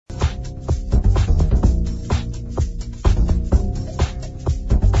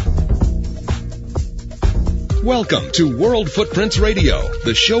Welcome to World Footprints Radio,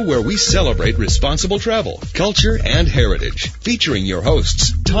 the show where we celebrate responsible travel, culture, and heritage. Featuring your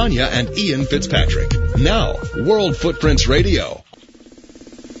hosts, Tanya and Ian Fitzpatrick. Now, World Footprints Radio.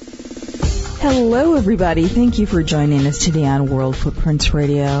 Hello, everybody. Thank you for joining us today on World Footprints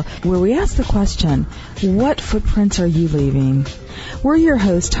Radio, where we ask the question, what footprints are you leaving? We're your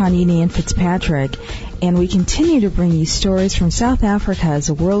hosts, Tanya and Ian Fitzpatrick, and we continue to bring you stories from South Africa as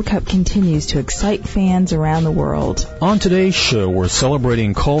the World Cup continues to excite fans around the world. On today's show, we're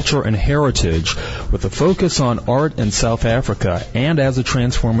celebrating culture and heritage with a focus on art in South Africa and as a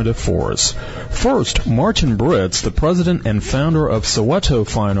transformative force. First, Martin Brits, the president and founder of Soweto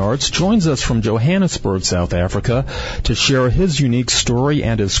Fine Arts, joins us from Johannesburg, South Africa, to share his unique story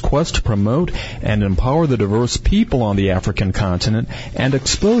and his quest to promote and empower the diverse people on the African continent and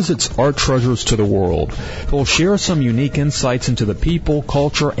expose its art treasures to the world. He'll share some unique insights into the people,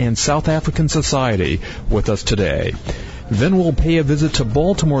 culture, and South African society with us today. Then we'll pay a visit to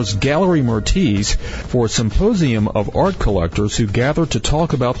Baltimore's Gallery Mertis for a symposium of art collectors who gather to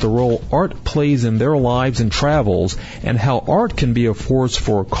talk about the role art plays in their lives and travels and how art can be a force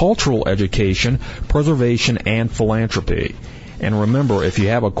for cultural education, preservation, and philanthropy. And remember, if you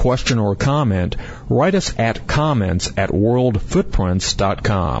have a question or a comment, write us at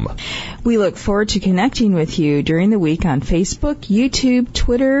comments@worldfootprints.com. We look forward to connecting with you during the week on Facebook, YouTube,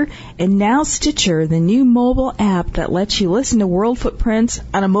 Twitter, and now Stitcher, the new mobile app that lets you listen to World Footprints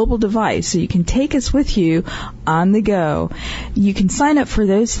on a mobile device so you can take us with you on the go. You can sign up for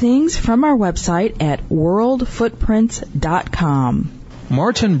those things from our website at worldfootprints.com.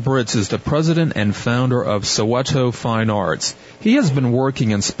 Martin Brits is the president and founder of Soweto Fine Arts. He has been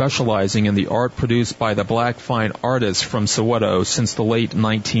working and specializing in the art produced by the black fine artists from Soweto since the late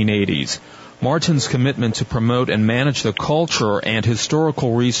 1980s. Martin's commitment to promote and manage the culture and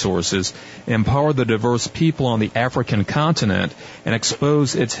historical resources, empower the diverse people on the African continent, and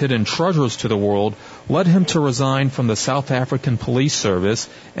expose its hidden treasures to the world led him to resign from the South African Police Service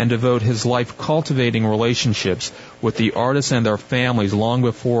and devote his life cultivating relationships with the artists and their families long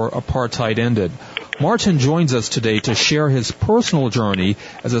before apartheid ended. Martin joins us today to share his personal journey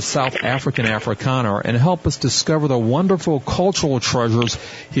as a South African Afrikaner and help us discover the wonderful cultural treasures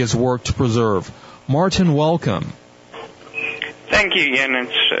he has worked to preserve. Martin, welcome. Thank you, Ian.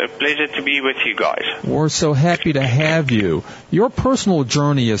 It's a pleasure to be with you guys. We're so happy to have you. Your personal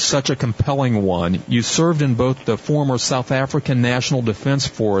journey is such a compelling one. You served in both the former South African National Defense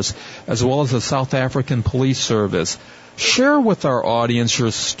Force as well as the South African Police Service. Share with our audience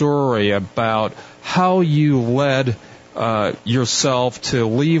your story about how you led yourself to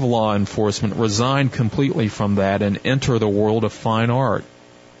leave law enforcement, resign completely from that, and enter the world of fine art.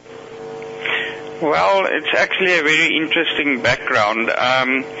 Well, it's actually a very interesting background.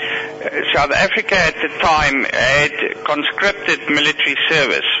 South Africa at the time had conscripted military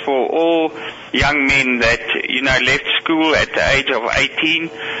service for all young men that, left school at the age of 18,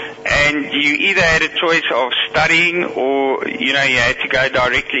 and you either had a choice of studying or, you had to go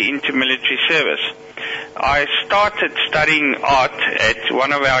directly into military service. I started studying art at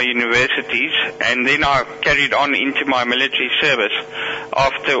one of our universities, and then I carried on into my military service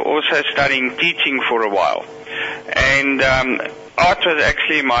after also studying teaching for a while. And art was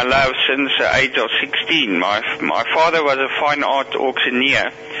actually my love since the age of 16. My father was a fine art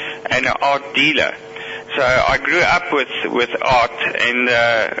auctioneer and an art dealer. So I grew up with art, and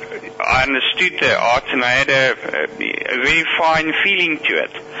I understood the art, and I had a very fine feeling to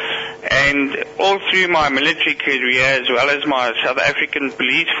it. And all through my military career, as well as my South African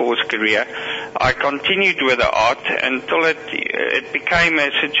Police Force career, I continued with the art until it became a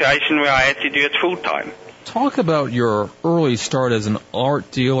situation where I had to do it full time. Talk about your early start as an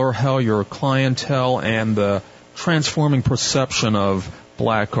art dealer, how your clientele and the transforming perception of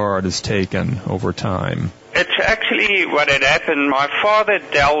black art is taken over time. It's actually what had happened. My father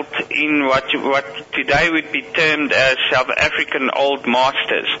dealt in what today would be termed as South African old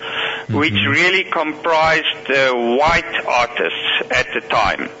masters, which really comprised the white artists at the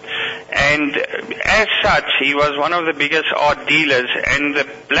time. And as such, he was one of the biggest art dealers, and the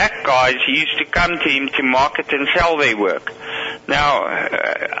black guys used to come to him to market and sell their work. Now,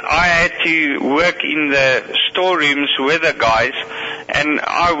 I had to work in the storerooms with the guys, and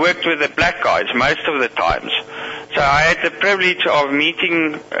I worked with the black guys most of the times. So I had the privilege of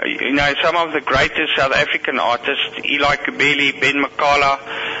meeting, some of the greatest South African artists, Eli Kubeli, Ben Makala,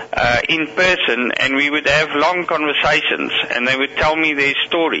 in person, and we would have long conversations, and they would tell me their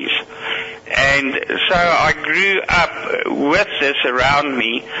stories. And so I grew up with this around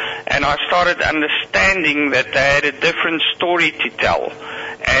me, and I started understanding that they had a different story to tell.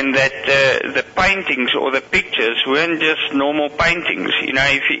 and that the paintings or the pictures weren't just normal paintings. You know,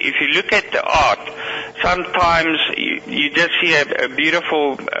 if you look at the art, sometimes you just see a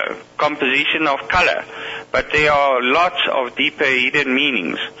beautiful composition of color, but there are lots of deeper hidden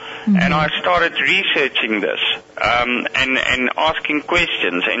meanings. Mm-hmm. And I started researching this and asking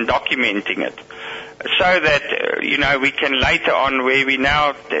questions and documenting it, so that, we can later on, where we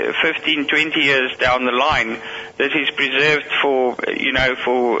now 15, 20 years down the line, this is preserved for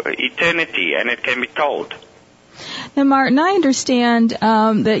eternity, and it can be told. Now, Martin, I understand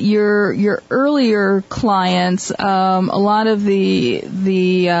that your earlier clients, a lot of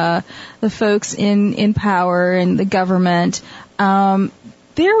the folks in power and the government,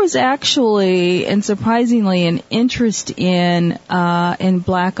 there was actually, and surprisingly, an interest in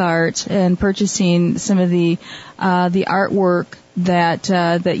black art and purchasing some of the artwork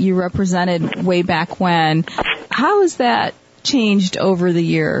that you represented way back when. How has that changed over the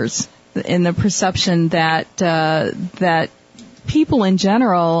years in the perception that people in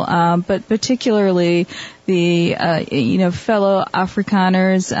general, but particularly the fellow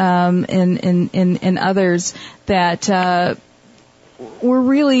Afrikaners and others that were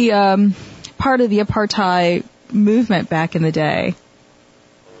really part of the apartheid movement back in the day?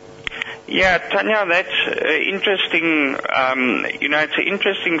 Yeah, Tanya, that's interesting. It's an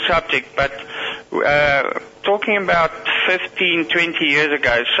interesting subject, but talking about 15, 20 years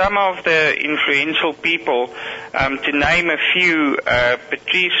ago, some of the influential people, to name a few,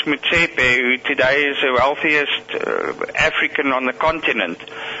 Patrice Motsepe, who today is the wealthiest African on the continent,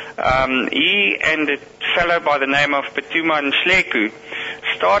 he and a fellow by the name of Phuthuma Nhleko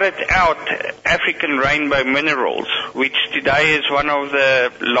started out African Rainbow Minerals, which today is one of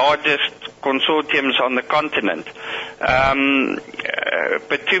the largest consortiums on the continent.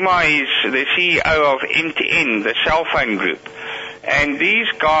 Phuthuma is the CEO of MTN, the cell phone group. And these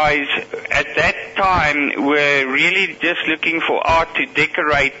guys at that time were really just looking for art to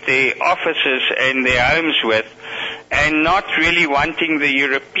decorate their offices and their homes with, and not really wanting the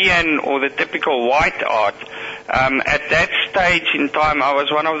European or the typical white art. At that stage in time, I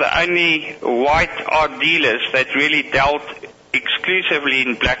was one of the only white art dealers that really dealt exclusively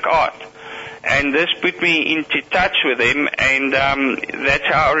in black art. And this put me into touch with him, and that's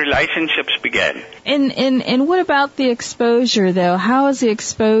how our relationships began. And what about the exposure, though? How is the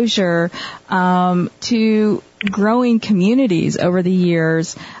exposure to growing communities over the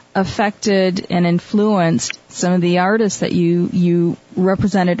years affected and influenced some of the artists that you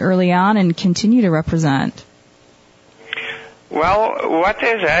represented early on and continue to represent? Well, what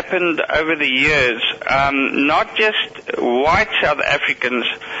has happened over the years, not just white South Africans,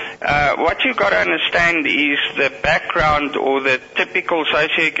 what you've got to understand is the background or the typical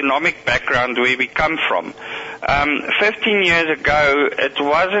socioeconomic background where we come from. 15 years ago, it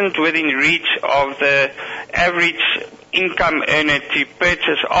wasn't within reach of the average income earner to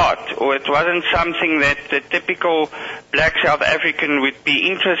purchase art, or it wasn't something that the typical black South African would be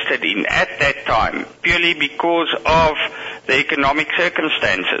interested in at that time, purely because of the economic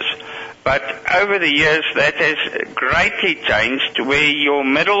circumstances. But over the years, that has greatly changed, where your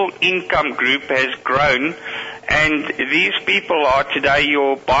middle income group has grown, and these people are today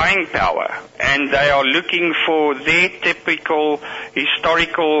your buying power, and they are looking for their typical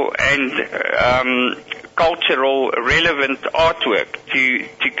historical and cultural relevant artwork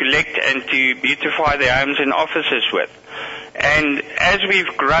to collect and to beautify their homes and offices with. And as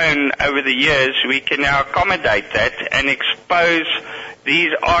we've grown over the years, we can now accommodate that and expose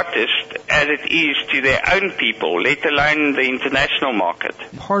these artists as it is to their own people, let alone the international market.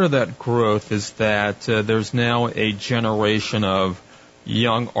 Part of that growth is that there's now a generation of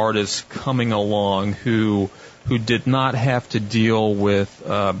young artists coming along who did not have to deal with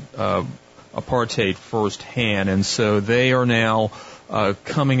apartheid firsthand, and so they are now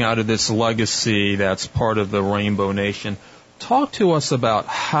coming out of this legacy that's part of the Rainbow Nation. Talk to us about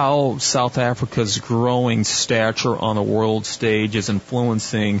how South Africa's growing stature on the world stage is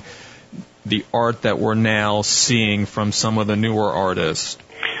influencing the art that we're now seeing from some of the newer artists.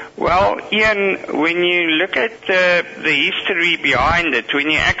 Well, Ian, when you look at the history behind it, when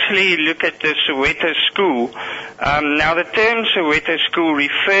you actually look at the Soweto School, now the term Soweto School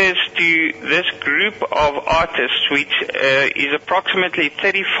refers to this group of artists, which is approximately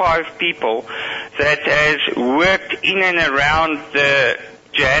 35 people that has worked in and around the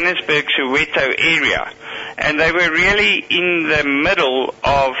Johannesburg, Soweto area. And they were really in the middle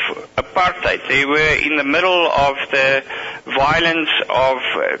of apartheid. They were in the middle of the violence of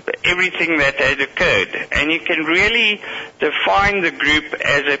everything that had occurred. And you can really define the group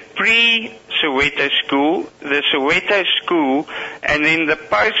as a Soweto School, the Soweto School, and then the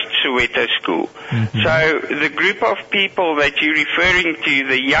post-Soweto School. Mm-hmm. So the group of people that you're referring to,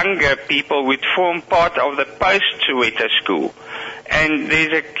 the younger people, would form part of the post-Soweto School. And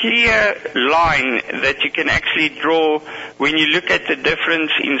there's a clear line that you can actually draw when you look at the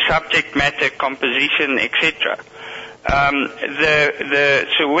difference in subject matter, composition, etc. The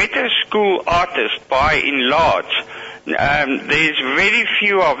Soweto School artists, by and large, there's very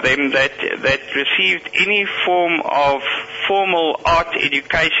few of them that received any form of formal art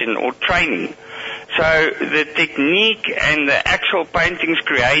education or training. So the technique and the actual paintings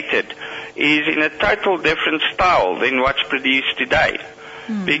created is in a total different style than what's produced today.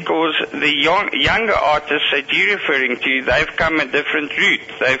 Because the younger artists that you're referring to, they've come a different route.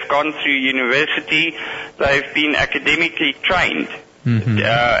 They've gone through university, they've been academically trained.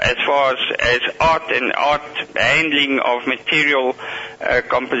 As far as art and art handling of material,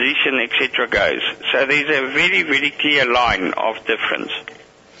 composition, etc. goes. So there's a very, very clear line of difference.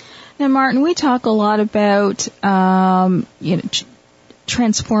 Now, Martin, we talk a lot about,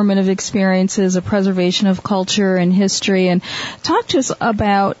 transformative experiences, a preservation of culture and history, and talk to us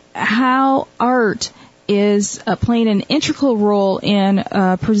about how art is playing an integral role in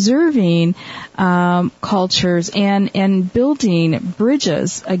preserving cultures and building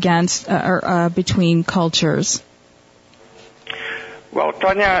bridges against between cultures. Well,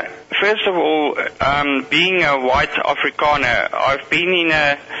 Tanya, first of all, being a white Afrikaner, I've been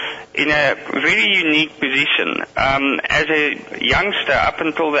in a very unique position. As a youngster, up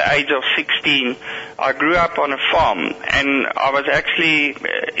until the age of 16, I grew up on a farm, and I was actually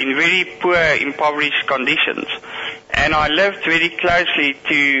in very poor, impoverished conditions. And I lived very closely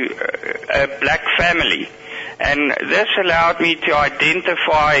to a black family. And this allowed me to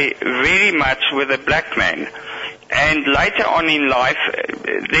identify very much with a black man. And later on in life,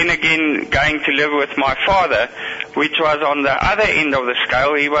 then again going to live with my father, which was on the other end of the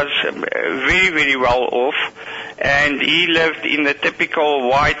scale. He was very, very well off, and he lived in the typical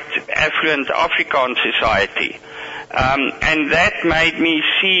white, affluent Afrikaans society. And that made me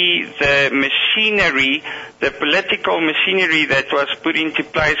see the machinery, the political machinery that was put into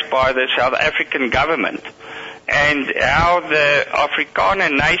place by the South African government, and how the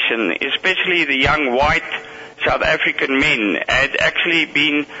Afrikaner nation, especially the young white South African men, had actually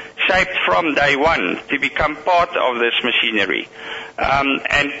been shaped from day one to become part of this machinery.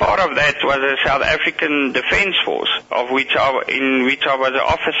 And part of that was the South African Defence Force, in which I was an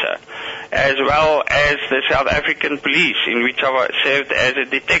officer, as well as the South African Police, in which I served as a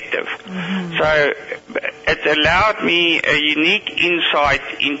detective. Mm-hmm. So it allowed me a unique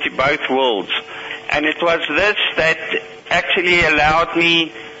insight into both worlds. And it was this that actually allowed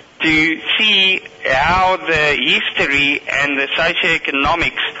me to see how the history and the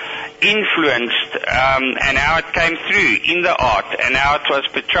socioeconomics influenced and how it came through in the art and how it was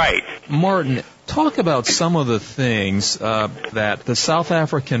portrayed. Martin, talk about some of the things that the South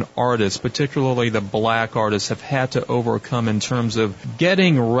African artists, particularly the black artists, have had to overcome in terms of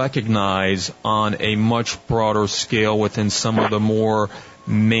getting recognized on a much broader scale within some of the more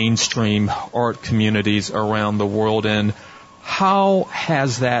mainstream art communities around the world. And how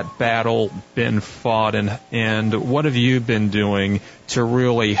has that battle been fought, and what have you been doing to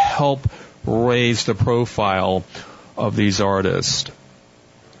really help raise the profile of these artists?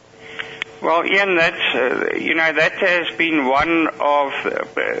 Well, Ian, that has been one of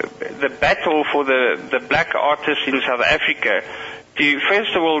the battle for the black artists in South Africa.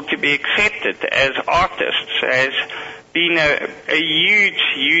 First of all, to be accepted as artists has been a huge,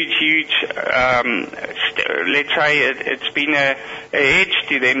 let's say it's been a edge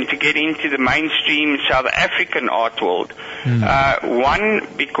to them to get into the mainstream South African art world. One,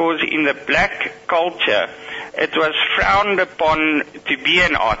 because in the black culture, it was frowned upon to be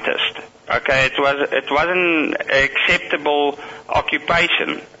an artist. Okay, it wasn't an acceptable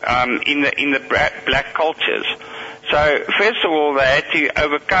occupation in the black cultures. So, first of all, they had to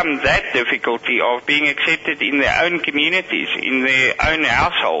overcome that difficulty of being accepted in their own communities, in their own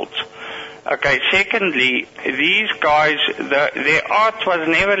households. Okay, secondly, these guys, their art was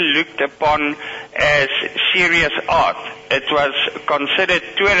never looked upon as serious art. It was considered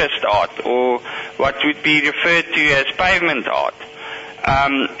tourist art, or what would be referred to as pavement art.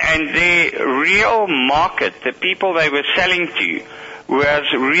 And their real market, the people they were selling to,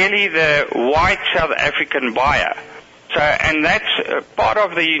 was really the white South African buyer. So, and that's part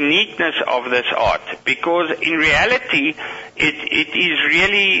of the uniqueness of this art, because in reality, it is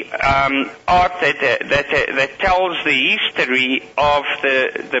really art that tells the history of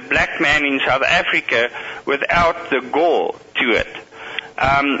the black man in South Africa without the gore to it.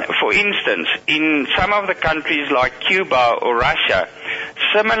 For instance, in some of the countries like Cuba or Russia,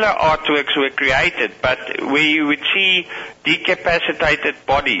 similar artworks were created, but where you would see decapitated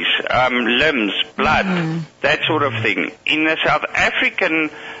bodies, limbs, blood, that sort of thing. In the South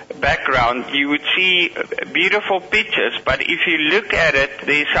African background, you would see beautiful pictures, but if you look at it,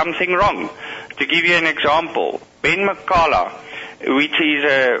 there's something wrong. To give you an example, Ben Makala, which is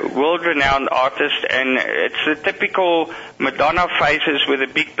a world-renowned artist, and it's the typical Madonna faces with the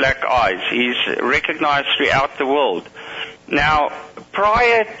big black eyes. He's recognized throughout the world. Now,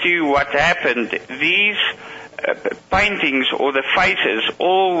 prior to what happened, these paintings or the faces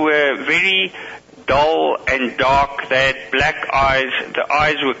all were very dull and dark. They had black eyes, the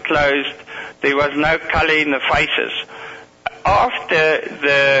eyes were closed, there was no color in the faces. After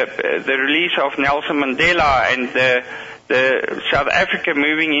the release of Nelson Mandela and the South Africa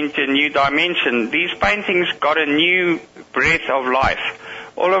moving into a new dimension, these paintings got a new breath of life.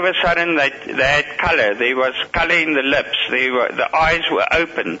 All of a sudden they had color. There was color in the lips. The eyes were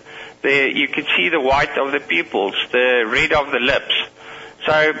open. You could see the white of the pupils, the red of the lips.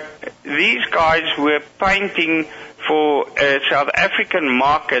 So these guys were painting for a South African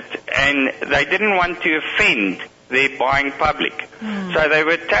market, and they didn't want to offend their buying public. So they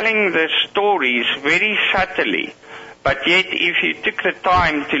were telling the stories very subtly. But yet, if you took the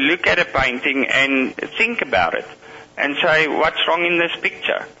time to look at a painting and think about it and say, what's wrong in this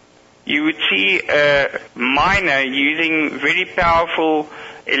picture? You would see a miner using very powerful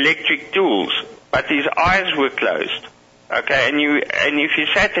electric tools, but his eyes were closed. Okay, and if you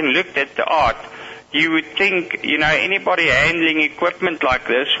sat and looked at the art, you would think, anybody handling equipment like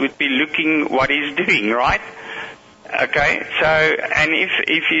this would be looking what he's doing, right? Okay, so, and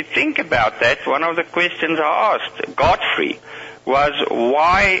if you think about that, one of the questions I asked Godfrey was,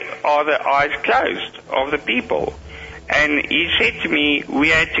 why are the eyes closed of the people? And he said to me, we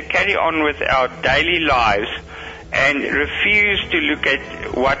had to carry on with our daily lives and refuse to look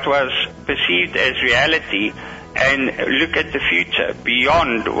at what was perceived as reality and look at the future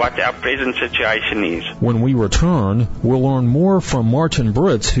beyond what our present situation is. When we return, we'll learn more from Martin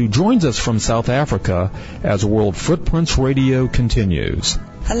Brits, who joins us from South Africa as World Footprints Radio continues.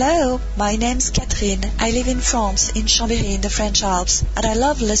 Hello, my name's Catherine. I live in France, in Chambéry in the French Alps, and I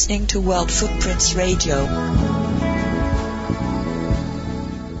love listening to World Footprints Radio.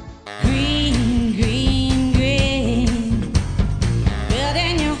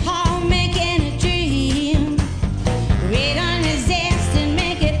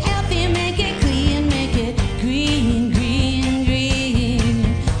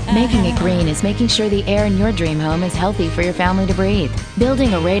 Green is making sure the air in your dream home is healthy for your family to breathe.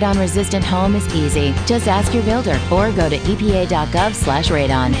 Building a radon-resistant home is easy. Just ask your builder or go to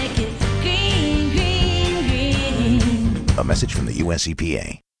epa.gov/radon. A message from the U.S.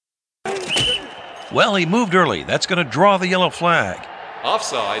 EPA. Well, he moved early. That's going to draw the yellow flag.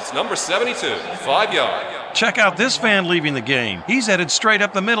 Offsides, number 72, 5 yard. Check out this fan leaving the game. He's headed straight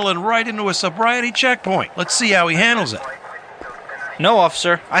up the middle and right into a sobriety checkpoint. Let's see how he handles it. No,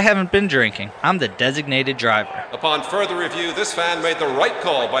 officer, I haven't been drinking. I'm the designated driver. Upon further review, this fan made the right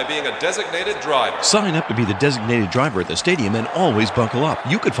call by being a designated driver. Sign up to be the designated driver at the stadium and always buckle up.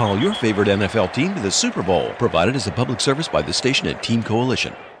 You could follow your favorite NFL team to the Super Bowl, provided as a public service by the station and Team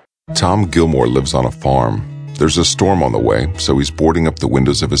Coalition. Tom Gilmore lives on a farm. There's a storm on the way, so he's boarding up the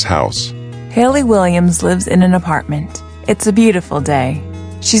windows of his house. Haley Williams lives in an apartment. It's a beautiful day.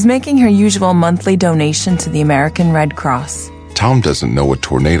 She's making her usual monthly donation to the American Red Cross. Tom doesn't know a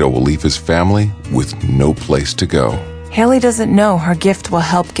tornado will leave his family with no place to go. Haley doesn't know her gift will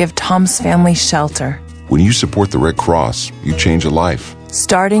help give Tom's family shelter. When you support the Red Cross, you change a life.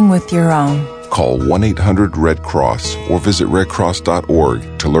 Starting with your own. Call 1-800-RED-CROSS or visit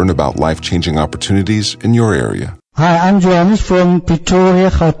redcross.org to learn about life-changing opportunities in your area. Hi, I'm Johannes from Pretoria,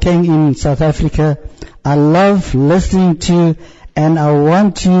 Gauteng in South Africa. I love listening to and I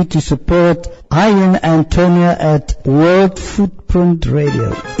want you to support Ian Antonia at World Footprint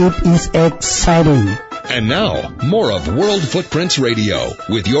Radio. It is exciting. And now, more of World Footprints Radio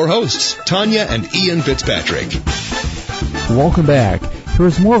with your hosts, Tanya and Ian Fitzpatrick. Welcome back.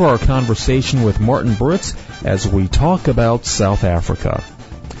 Here's more of our conversation with Martin Brits as we talk about South Africa.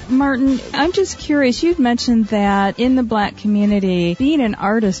 Martin, I'm just curious, you've mentioned that in the black community, being an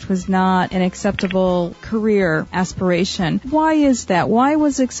artist was not an acceptable career aspiration. Why is that? Why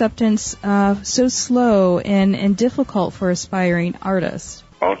was acceptance so slow and difficult for aspiring artists?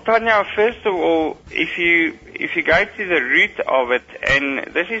 Well, Tanya, first of all, if you go to the root of it,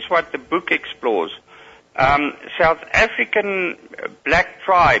 and this is what the book explores, South African black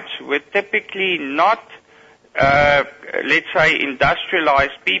tribes were typically not let's say,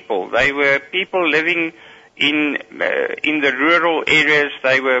 industrialized people. They were people living in the rural areas.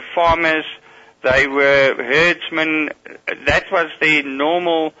 They were farmers. They were herdsmen. That was their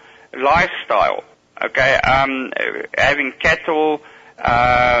normal lifestyle. Okay, having cattle.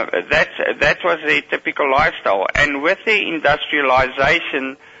 That was their typical lifestyle. And with the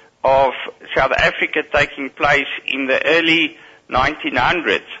industrialization of South Africa taking place in the early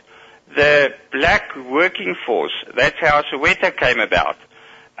 1900s, the black working force, that's how Soweto came about.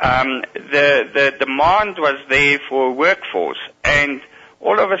 The demand was there for a workforce, and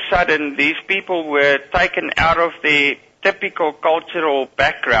all of a sudden these people were taken out of their typical cultural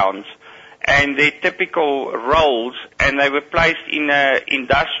backgrounds and their typical roles, and they were placed in an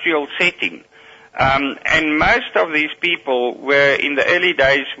industrial setting. And most of these people were in the early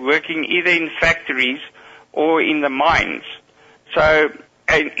days working either in factories or in the mines. So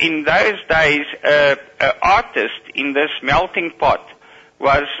in those days, an artist in this melting pot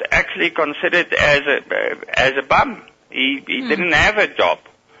was actually considered as a bum. He didn't have a job.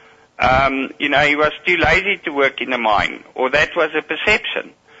 He was too lazy to work in a mine, or that was a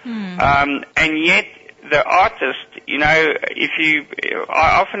perception. And yet the artist, I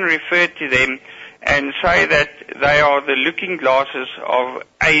often refer to them and say that they are the looking glasses of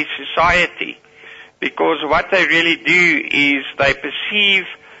a society, because what they really do is they perceive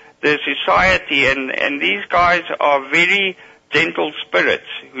the society, and these guys are very gentle spirits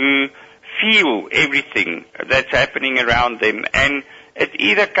who feel everything that's happening around them, and it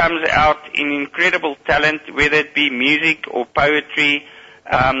either comes out in incredible talent, whether it be music or poetry,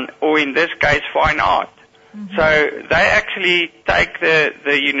 or in this case, fine art. Mm-hmm. So they actually take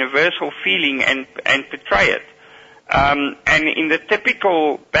the universal feeling and portray it. And in the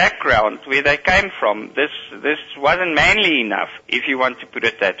typical background where they came from, this wasn't manly enough, if you want to put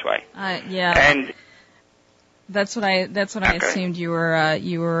it that way. Yeah. And that's what I assumed you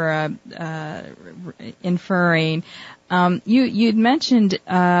were inferring. You'd mentioned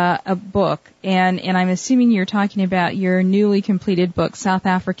a book, and I'm assuming you're talking about your newly completed book, South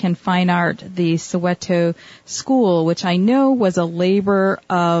African Fine Art, the Soweto School, which I know was a labor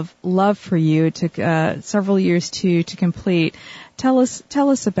of love for you. It took several years to complete. Tell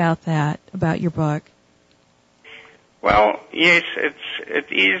us about that, about your book. Well, yes,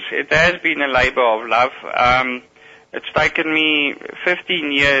 it has been a labor of love. It's taken me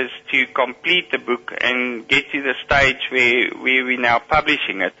 15 years to complete the book and get to the stage where we're now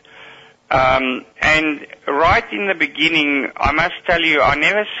publishing it. And right in the beginning, I must tell you, I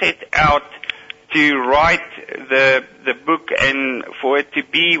never set out to write the book and for it to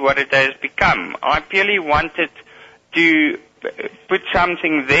be what it has become. I purely wanted to put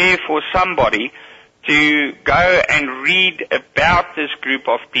something there for somebody to go and read about this group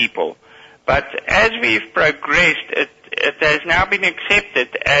of people. But as we've progressed, it has now been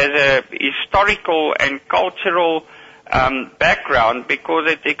accepted as a historical and cultural background,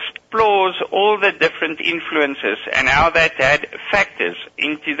 because it explores all the different influences and how that had factors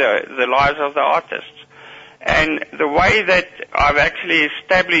into the lives of the artists. And the way that I've actually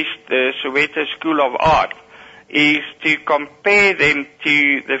established the Soweto School of Art is to compare them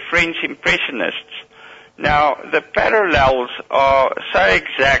to the French Impressionists. Now, the parallels are so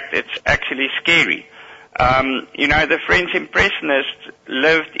exact, it's actually scary. The French Impressionists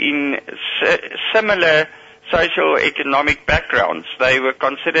lived in similar socio-economic backgrounds. They were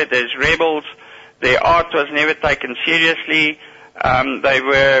considered as rebels. Their art was never taken seriously. They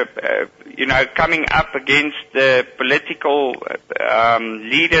were, coming up against the political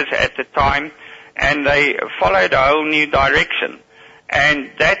leaders at the time, and they followed a whole new direction.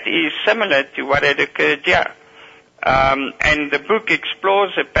 And that is similar to what had occurred here. And the book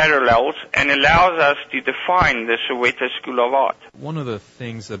explores the parallels and allows us to define the Soweto School of Art. One of the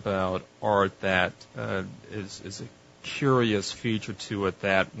things about art that is a curious feature to it,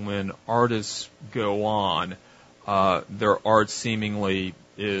 that when artists go on, their art seemingly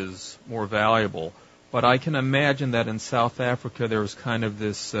is more valuable. But I can imagine that in South Africa there's kind of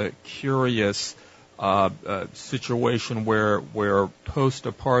this curious situation where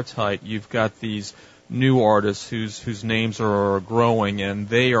post-apartheid you've got these new artists whose names are growing, and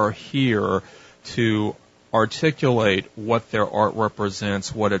they are here to articulate what their art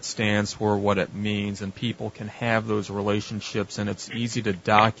represents, what it stands for, what it means, and people can have those relationships, and it's easy to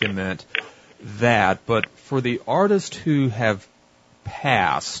document that. But for the artists who have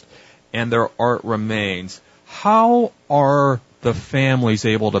passed and their art remains, how are the families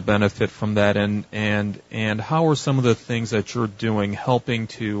able to benefit from that, and how are some of the things that you're doing helping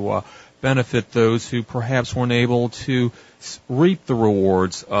to benefit those who perhaps weren't able to reap the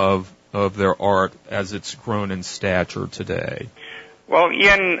rewards of of their art as it's grown in stature today? Well,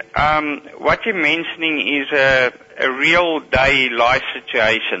 Ian, what you're mentioning is a real day life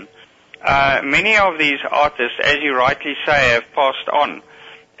situation. Many of these artists, as you rightly say, have passed on.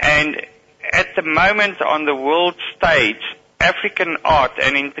 And at the moment on the world stage, African art,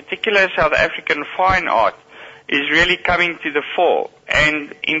 and in particular South African fine art, is really coming to the fore.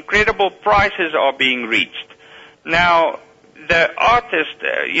 And incredible prices are being reached. Now, the artist,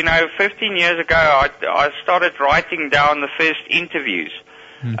 15 years ago, I started writing down the first interviews.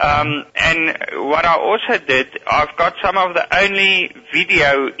 And what I also did, I've got some of the only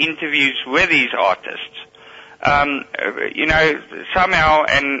video interviews with these artists. Somehow,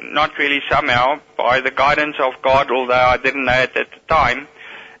 and not really somehow, by the guidance of God, although I didn't know it at the time,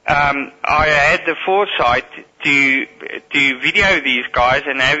 I had the foresight to video these guys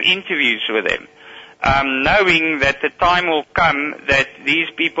and have interviews with them. Knowing that the time will come that these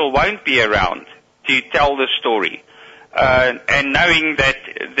people won't be around to tell the story, and knowing that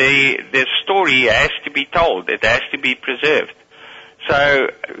the story has to be told, it has to be preserved. So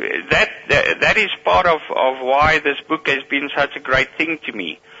that is part of why this book has been such a great thing to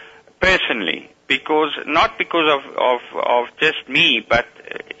me, personally, not because of just me, but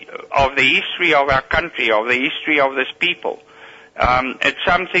of the history of our country, of the history of this people. It's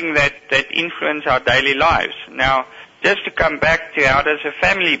something that influences our daily lives. Now, just to come back to how does a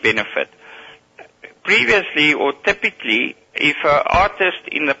family benefit? Previously, or typically, if an artist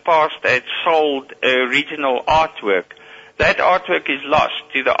in the past had sold original artwork, that artwork is lost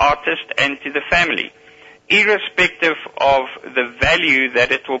to the artist and to the family, irrespective of the value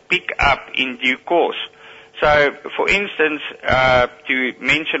that it will pick up in due course. So, for instance, to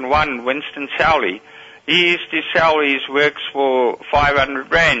mention one, Winston Sowley, he used to sell his works for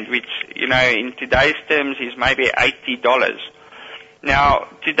 500 Rand, which, in today's terms is maybe $80. Now,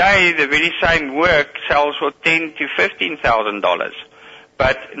 today the very same work sells for $10,000 to $15,000,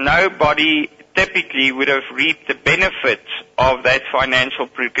 but nobody typically would have reaped the benefits of that financial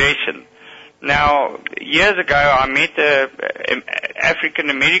progression. Now, years ago I met an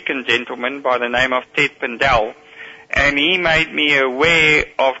African-American gentleman by the name of Ted Pendell, and he made me aware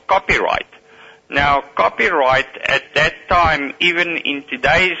of copyright. Now, copyright at that time, even in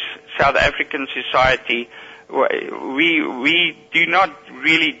today's South African society, we do not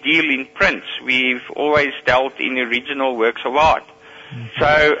really deal in prints. We've always dealt in original works of art. Mm-hmm.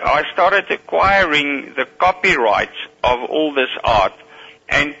 So I started acquiring the copyrights of all this art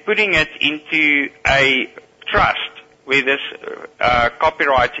and putting it into a trust where this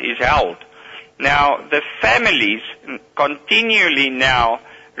copyright is held. Now, the families continually now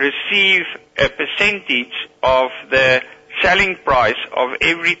receive a percentage of the selling price of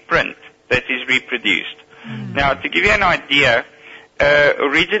every print that is reproduced. Mm. Now, to give you an idea,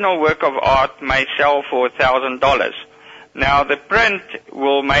 original work of art may sell for $1,000. Now, the print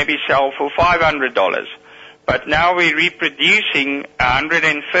will maybe sell for $500. But now we're reproducing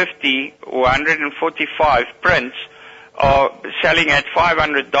 150 or 145 prints are selling at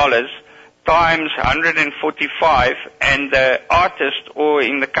 $500 times 145, and the artist, or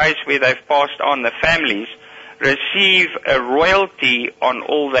in the case where they've passed on, the families, receive a royalty on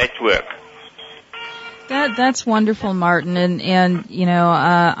all that work. That's wonderful, Martin, and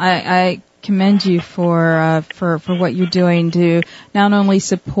I commend you for what you're doing to not only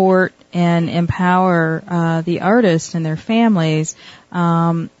support and empower the artists and their families,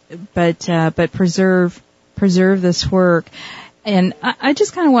 but preserve this work. And I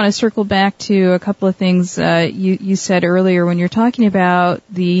just kind of want to circle back to a couple of things you said earlier when you're talking about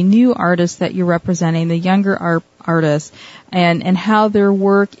the new artists that you're representing, the younger artists, and how their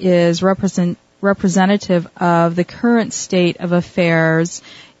work is representative of the current state of affairs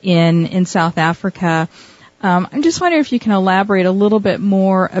in South Africa. I'm just wondering if you can elaborate a little bit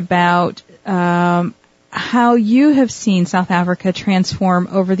more about how you have seen South Africa transform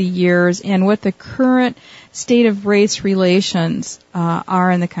over the years and what the current state of race relations are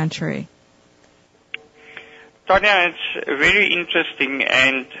in the country. Tanya, it's very interesting,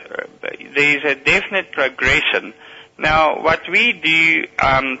 and there's a definite progression. Now, what we do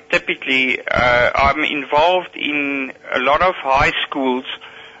typically, I'm involved in a lot of high schools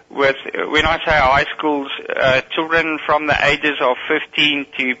with, when I say high schools, children from the ages of 15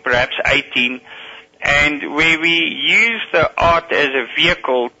 to perhaps 18, and where we use the art as a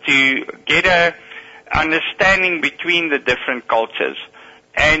vehicle to get a understanding between the different cultures.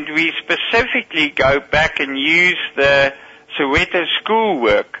 And we specifically go back and use the Soweto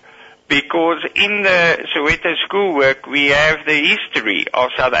schoolwork, because in the Soweto schoolwork we have the history of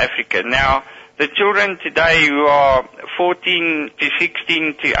South Africa. Now, The children today who are 14 to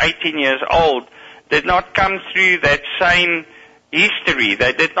 16 to 18 years old did not come through that same history.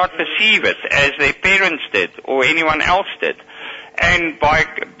 They did not perceive it as their parents did or anyone else did. And by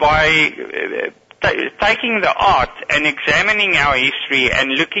taking the art and examining our history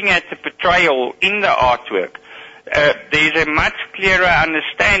and looking at the portrayal in the artwork, there's a much clearer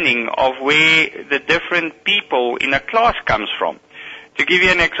understanding of where the different people in a class comes from. To give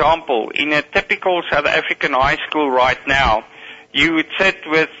you an example, in a typical South African high school right now, you would sit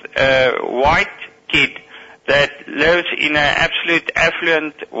with a white kid that lives in an absolute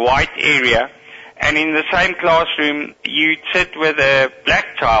affluent white area, and in the same classroom you'd sit with a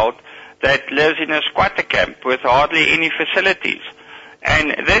black child that lives in a squatter camp with hardly any facilities. And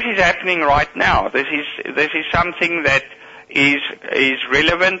this is happening right now. This is something that is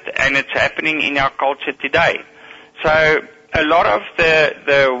relevant, and it's happening in our culture today. So a lot of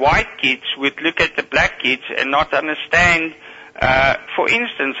the white kids would look at the black kids and not understand, for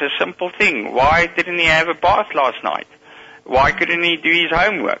instance, a simple thing. Why didn't he have a bath last night? Why couldn't he do his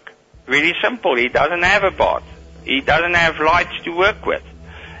homework? Very simple. He doesn't have a bath. He doesn't have lights to work with.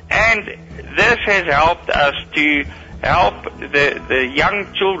 And this has helped us to help the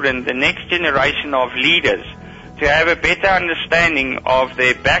young children, the next generation of leaders, to have a better understanding of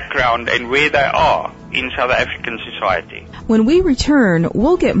their background and where they are in South African society. When we return,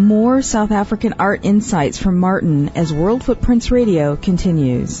 we'll get more South African art insights from Martin as World Footprints Radio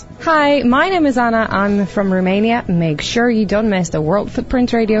continues. Hi, my name is Anna. I'm from Romania. Make sure you don't miss the World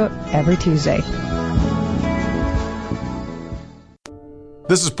Footprints Radio every Tuesday.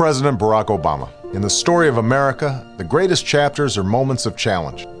 This is President Barack Obama. In the story of America, the greatest chapters are moments of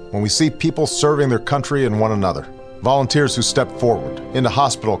challenge, when we see people serving their country and one another. Volunteers who step forward into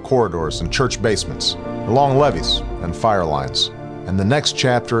hospital corridors and church basements, along levees and fire lines. And the next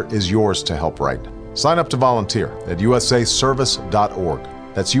chapter is yours to help write. Sign up to volunteer at usaservice.org.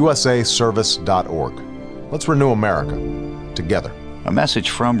 That's usaservice.org. Let's renew America together. A message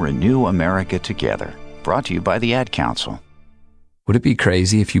from Renew America Together, brought to you by the Ad Council. Would it be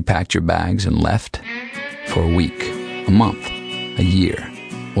crazy if you packed your bags and left? For a week, a month, a year?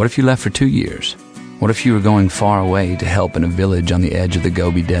 What if you left for 2 years? What if you were going far away to help in a village on the edge of the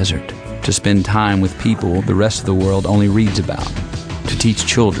Gobi Desert? To spend time with people the rest of the world only reads about? To teach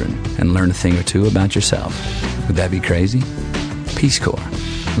children and learn a thing or two about yourself? Would that be crazy? Peace Corps.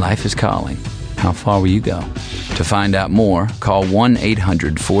 Life is calling. How far will you go? To find out more, call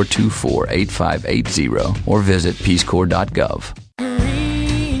 1-800-424-8580 or visit peacecorps.gov.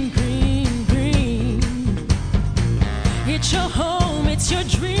 It's your home, it's your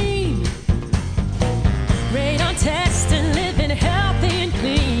dream. Radon test and living healthy and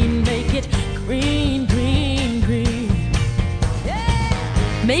clean. Make it green, green, green.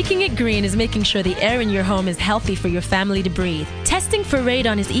 Yeah. Making it green is making sure the air in your home is healthy for your family to breathe. Testing for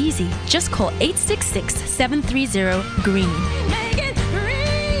radon is easy. Just call 866-730-GREEN. Make it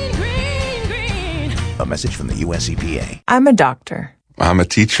green, green, green. A message from the U.S. EPA. I'm a doctor. I'm a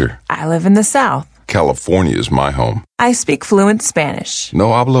teacher. I live in the South. California is my home. I speak fluent Spanish. No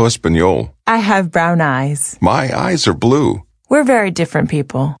hablo español. I have brown eyes. My eyes are blue. We're very different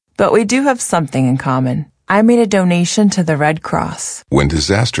people, but we do have something in common. I made a donation to the Red Cross. When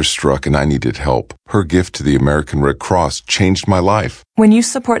disaster struck and I needed help, her gift to the American Red Cross changed my life. When you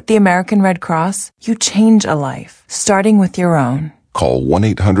support the American Red Cross, you change a life, starting with your own. Call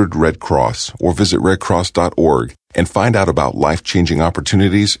 1-800-RED-CROSS or visit redcross.org and find out about life-changing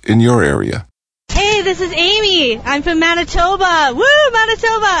opportunities in your area. Hey, this is Amy. I'm from Manitoba. Woo,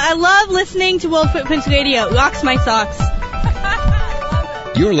 Manitoba! I love listening to World Footprints Radio. It rocks my socks.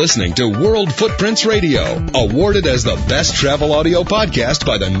 You're listening to World Footprints Radio, awarded as the best travel audio podcast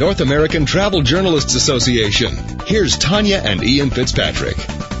by the North American Travel Journalists Association. Here's Tanya and Ian Fitzpatrick.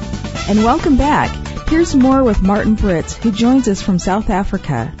 And welcome back. Here's more with Martin Britz, who joins us from South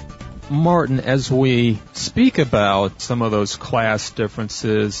Africa. Martin, as we speak about some of those class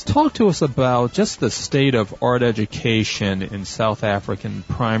differences, talk to us about just the state of art education in South African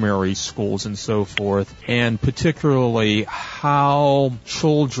primary schools and so forth, and particularly how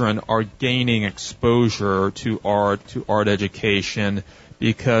children are gaining exposure to art education,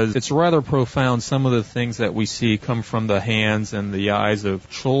 because it's rather profound. Some of the things that we see come from the hands and the eyes of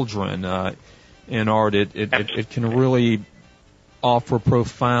children in art. It can really offer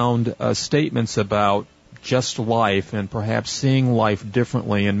profound statements about just life and perhaps seeing life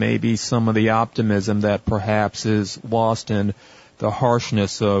differently, and maybe some of the optimism that perhaps is lost in the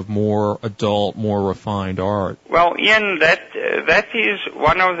harshness of more adult, more refined art. Well, Ian, that is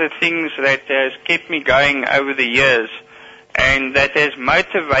one of the things that has kept me going over the years. and that has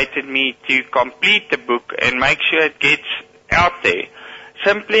motivated me to complete the book and make sure it gets out there.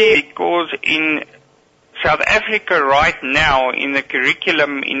 Simply because in South Africa right now, in the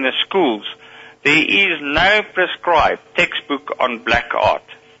curriculum in the schools, there is no prescribed textbook on black art.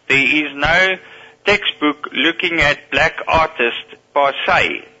 There is no textbook looking at black artists per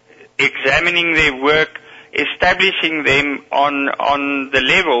se, examining their work, establishing them on the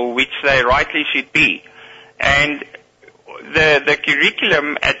level which they rightly should be. And the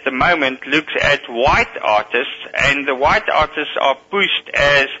curriculum at the moment looks at white artists, and the white artists are pushed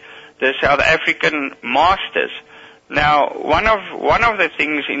as the South African masters. Now, one of the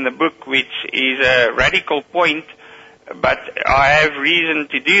things in the book, which is a radical point, but I have reason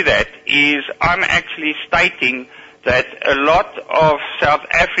to do that, is I'm actually stating that a lot of South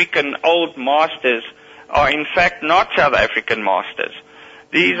African old masters are in fact not South African masters.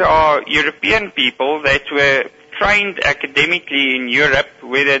 These are European people that were trained academically in Europe,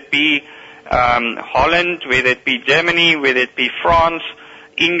 whether it be Holland, whether it be Germany, whether it be France,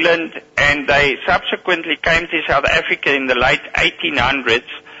 England, and they subsequently came to South Africa in the late 1800s,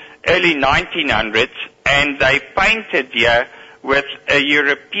 early 1900s, and they painted here with a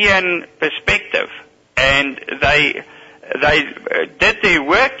European perspective. And they did their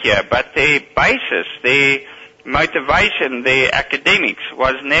work here, but their basis, their motivation, their academics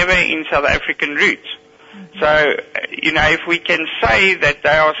was never in South African roots. So, if we can say that they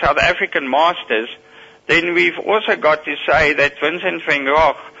are South African masters, then we've also got to say that Vincent van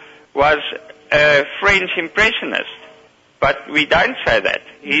Gogh was a French impressionist. But we don't say that.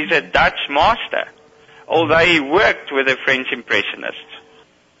 He's a Dutch master, although he worked with the French impressionists.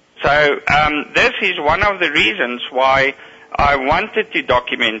 So this is one of the reasons why I wanted to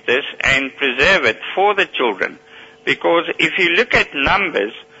document this and preserve it for the children. Because if you look at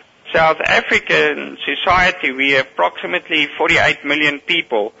numbers, South African society, we have approximately 48 million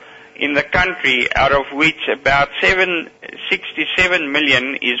people in the country, out of which about 67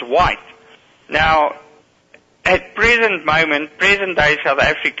 million is white. Now, at present day South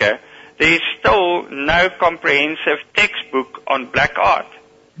Africa, there is still no comprehensive textbook on black art.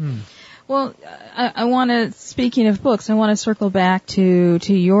 Well, I want to, speaking of books, I want to circle back to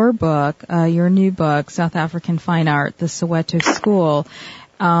your book, your new book, South African Fine Art, The Soweto School,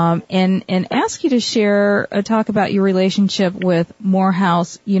 and ask you to share, talk about your relationship with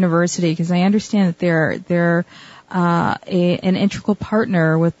Morehouse University, because I understand that they're an integral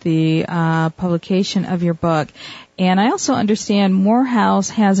partner with the publication of your book. And I also understand Morehouse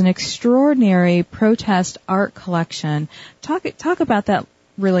has an extraordinary protest art collection. Talk about that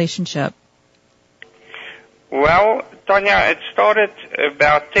relationship. Well, Tanya, it started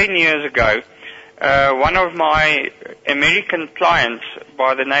about 10 years ago. One of my American clients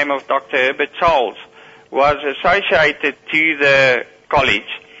by the name of Dr. Herbert Charles was associated to the college,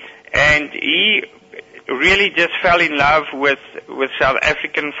 and he really just fell in love with South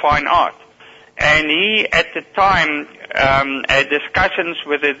African fine art. And he, at the time, had discussions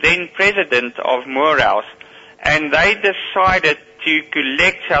with the then president of Morehouse, and they decided to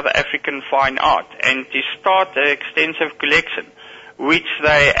collect South African fine art and to start an extensive collection, which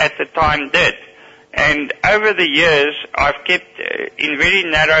they at the time did. And over the years, I've kept in very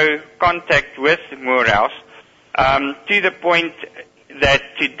narrow contact with Morehouse, to the point that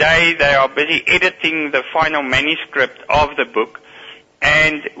today they are busy editing the final manuscript of the book.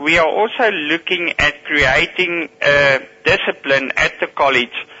 And we are also looking at creating a discipline at the college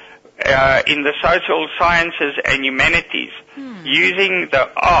in the social sciences and humanities, using the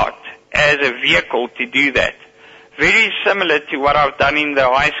art as a vehicle to do that. Very similar to what I've done in the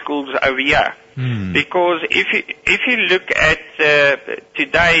high schools over here. Because if you look at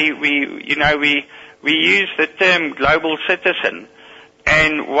today, we use the term global citizen,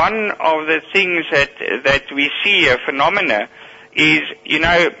 and one of the things that we see, a phenomena, is,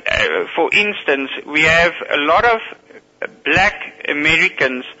 for instance, we have a lot of black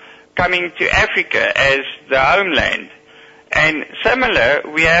Americans coming to Africa as the homeland. And similar,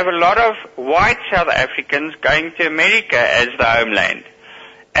 we have a lot of white South Africans going to America as the homeland.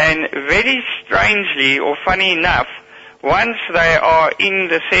 And very strangely, or funny enough, once they are in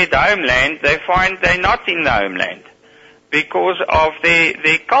the said homeland, they find they're not in the homeland because of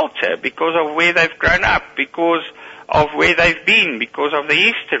their culture, because of where they've grown up, because of where they've been, because of the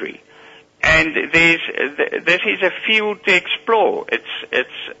history. And this is a field to explore. It's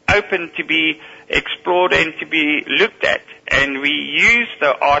open to be explored and to be looked at. And we use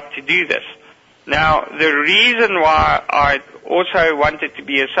the art to do this. Now, the reason why I also wanted to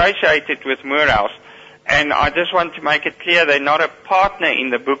be associated with Morehouse, and I just want to make it clear they're not a partner in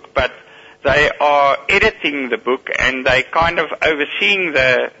the book, but they are editing the book and they kind of overseeing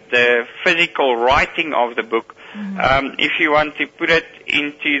the physical writing of the book. If you want to put it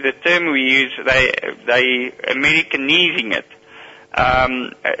into the term we use, they Americanizing it.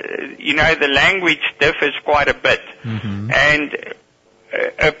 The language differs quite a bit. And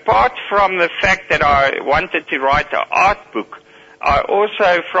apart from the fact that I wanted to write an art book, I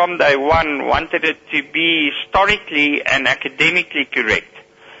also from day one wanted it to be historically and academically correct.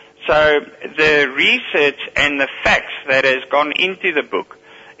 So the research and the facts that has gone into the book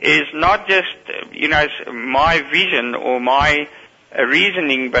is not just, my vision or my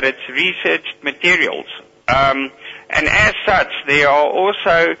reasoning, but it's researched materials. And as such, there are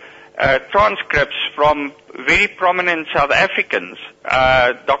also transcripts from very prominent South Africans.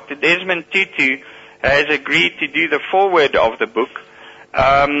 Dr. Desmond Tutu has agreed to do the foreword of the book.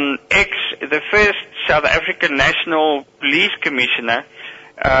 The first South African National Police Commissioner,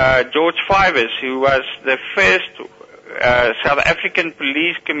 George Fivers, who was the first South African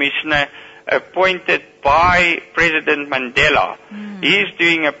Police Commissioner appointed by President Mandela. He's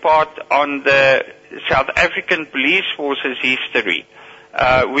doing a part on the South African Police Force's history,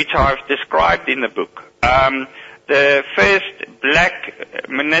 which I've described in the book. The first black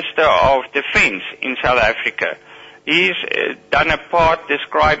Minister of Defense in South Africa. He's done a part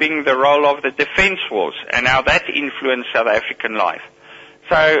describing the role of the Defense Force and how that influenced South African life.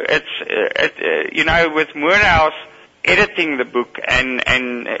 So it's, with Moorhouse editing the book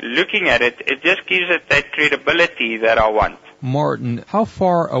and looking at it, it just gives it that credibility that I want. Martin, how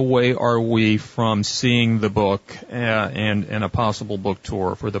far away are we from seeing the book and a possible book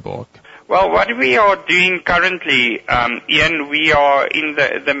tour for the book? Well, what we are doing currently, Ian, we are in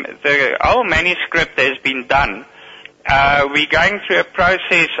the whole manuscript has been done. We're going through a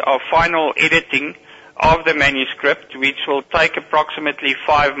process of final editing of the manuscript, which will take approximately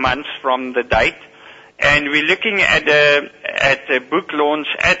 5 months from the date. And we're looking at a book launch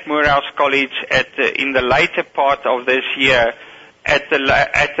at Moorhouse College in the later part of this year, at the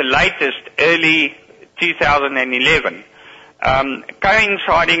latest, early 2011.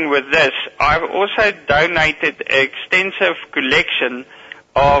 Coinciding with this, I've also donated an extensive collection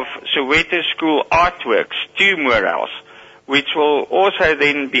of Soweto School artworks to Moorhouse, which will also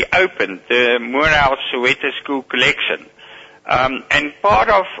then be opened, the Moorhouse Soweto School collection. And part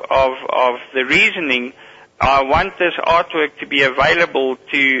of the reasoning, I want this artwork to be available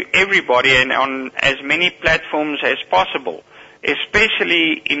to everybody and on as many platforms as possible,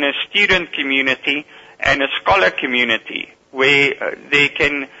 especially in a student community and a scholar community, where there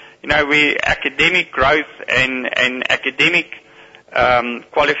can, where academic growth and academic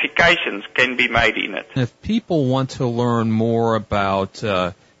qualifications can be made in it. If people want to learn more about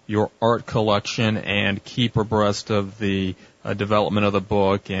your art collection and keep abreast of the development of the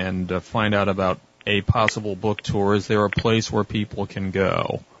book and find out about a possible book tour, is there a place where people can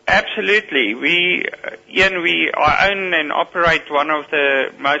go? Absolutely. We own and operate one of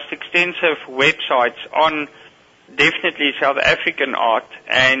the most extensive websites on definitely South African art,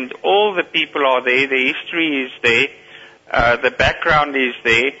 and all the people are there, the history is there, the background is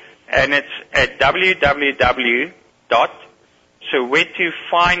there, and it's at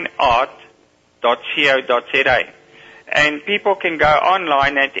www.sowetofineart.co.za. And people can go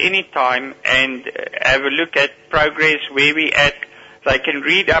online at any time and have a look at progress, where we at. They can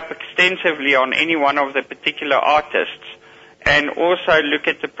read up extensively on any one of the particular artists and also look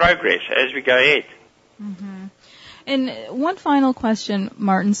at the progress as we go ahead. Mm-hmm. And one final question,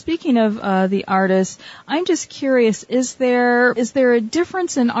 Martin. Speaking of the artists, I'm just curious, is there a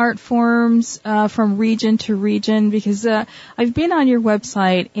difference in art forms from region to region? Because I've been on your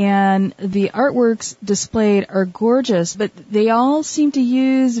website and the artworks displayed are gorgeous, but they all seem to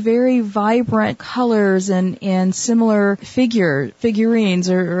use very vibrant colors and similar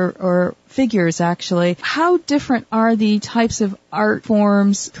figurines or figures, actually. How different are the types of art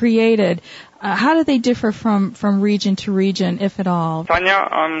forms created? How do they differ from region to region, if at all? Tanya,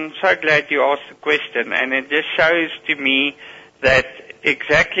 I'm so glad you asked the question, and it just shows to me that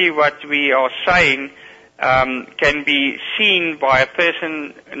exactly what we are saying can be seen by a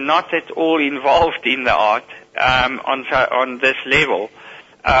person not at all involved in the art on this level.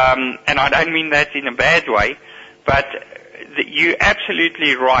 And I don't mean that in a bad way, but you're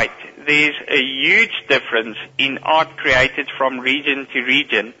absolutely right. There's a huge difference in art created from region to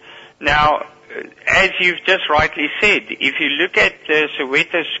region. Now, as you've just rightly said, if you look at the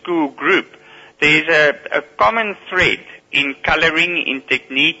Soweto School group, there's a common thread in coloring, in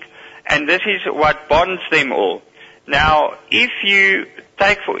technique, and this is what bonds them all. Now, if you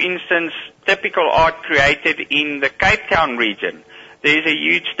take, for instance, typical art created in the Cape Town region, there's a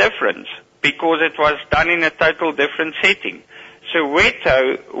huge difference. because it was done in a total different setting.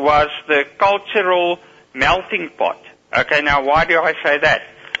 Soweto was the cultural melting pot. Okay, now why do I say that?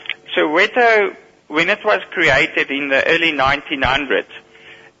 Soweto, when it was created in the early 1900s,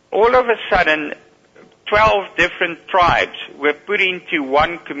 all of a sudden 12 different tribes were put into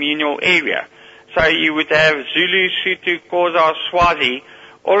one communal area. So you would have Zulu, Sotho, Xhosa, Swazi,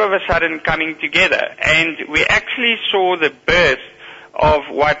 all of a sudden coming together. And we actually saw the birth of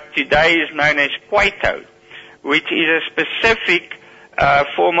what today is known as Kwaito, which is a specific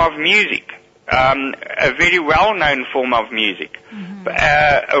form of music, a very well-known form of music,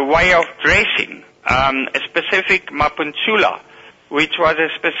 a way of dressing, a specific Mapuntsula, which was a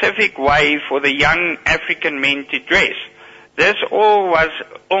specific way for the young African men to dress. This all was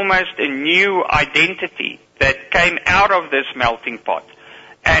almost a new identity that came out of this melting pot.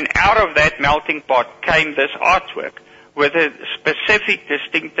 And out of that melting pot came this artwork with a specific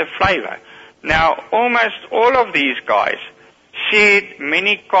distinctive flavor. Now, almost all of these guys shared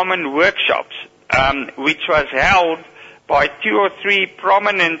many common workshops, which was held by 2 or 3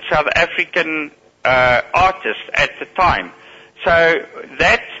 prominent South African artists at the time. So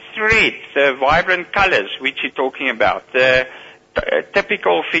that thread, the vibrant colors which you're talking about, the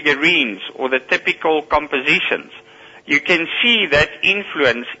typical figurines or the typical compositions, you can see that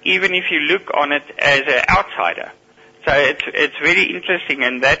influence even if you look on it as an outsider. So it's very interesting,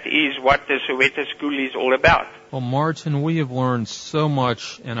 and that is what the Soweto School is all about. Well, Martin, we have learned so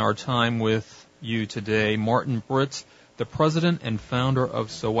much in our time with you today. Martin Brits, the president and founder of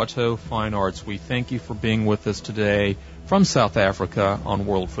Soweto Fine Arts, we thank you for being with us today from South Africa on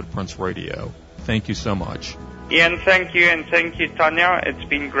World Footprints Radio. Thank you so much. Ian, thank you, and thank you, Tanya. It's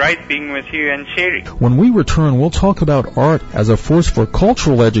been great being with you and sharing. When we return, we'll talk about art as a force for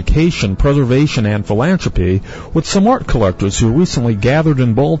cultural education, preservation, and philanthropy with some art collectors who recently gathered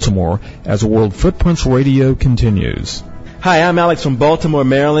in Baltimore as World Footprints Radio continues. Hi, I'm Alex from Baltimore,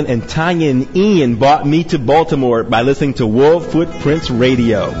 Maryland, and Tanya and Ian brought me to Baltimore by listening to World Footprints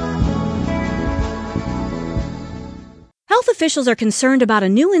Radio. Health officials are concerned about a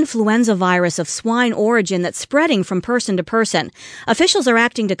new influenza virus of swine origin that's spreading from person to person. Officials are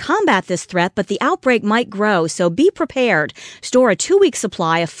acting to combat this threat, but the outbreak might grow, so be prepared. Store a 2-week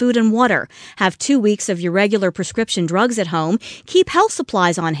supply of food and water. Have 2 weeks of your regular prescription drugs at home. Keep health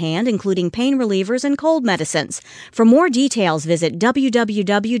supplies on hand, including pain relievers and cold medicines. For more details, visit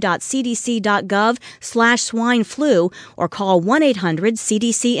www.cdc.gov/swine-flu or call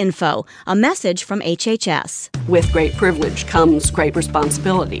 1-800-CDC-INFO. A message from HHS. With great privilege comes great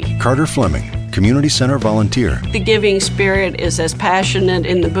responsibility. Carter Fleming, Community Center volunteer. The giving spirit is as passionate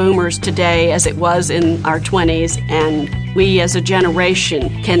in the boomers today as it was in our 20s, and we as a generation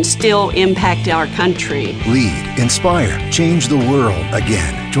can still impact our country. Lead, inspire, change the world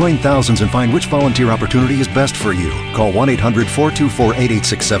again. Join thousands and find which volunteer opportunity is best for you. Call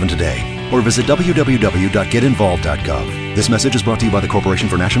 1-800-424-8867 today or visit www.getinvolved.gov. This message is brought to you by the Corporation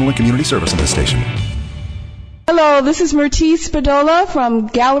for National and Community Service on this station. Hello, this is Mertice Spadola from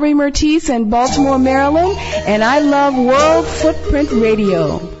Gallery Mertice in Baltimore, Maryland, and I love World Footprint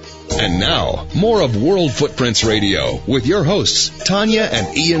Radio. And now, more of World Footprints Radio with your hosts, Tanya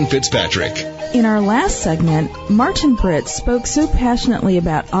and Ian Fitzpatrick. In our last segment, Martin Brits spoke so passionately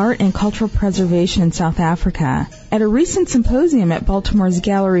about art and cultural preservation in South Africa. At a recent symposium at Baltimore's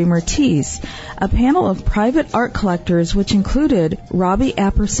Gallery Mertice, a panel of private art collectors, which included Robbie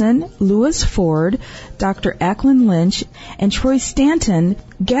Apperson, Lewis Ford, Dr. Ackland Lynch, and Troy Stanton,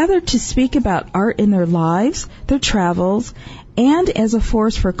 gathered to speak about art in their lives, their travels, and as a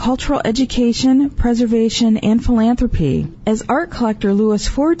force for cultural education, preservation, and philanthropy. As art collector Lewis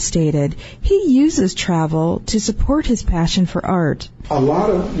Ford stated, he uses travel to support his passion for art. A lot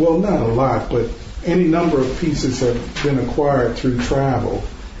of, well, not a lot, but any number of pieces have been acquired through travel.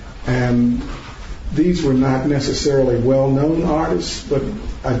 And these were not necessarily well-known artists, but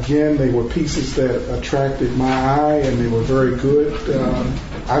again, they were pieces that attracted my eye, and they were very good.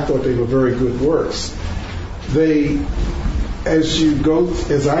 I thought they were very good works. As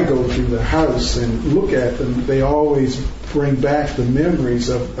I go through the house and look at them, they always bring back the memories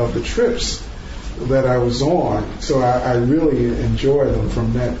of the trips that I was on. So I really enjoy them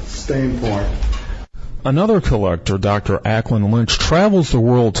from that standpoint. Another collector, Dr. Ackland Lynch, travels the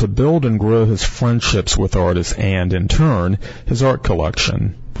world to build and grow his friendships with artists and, in turn, his art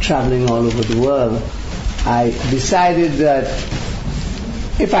collection. Traveling all over the world, I decided that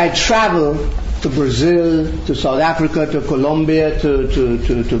if I travel to Brazil, to South Africa, to Colombia, to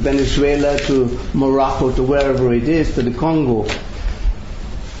Venezuela, to Morocco, to wherever it is, to the Congo,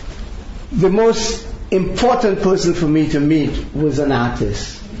 the most important person for me to meet was an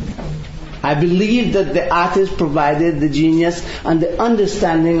artist. I believe that the artist provided the genius and the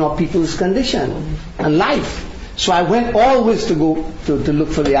understanding of people's condition and life. So I went always to go to look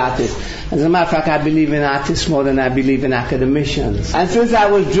for the artist. As a matter of fact, I believe in artists more than I believe in academicians. And since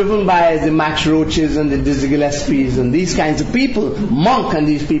I was driven by the Max Roaches and the Dizzy Gillespies and these kinds of people, Monk and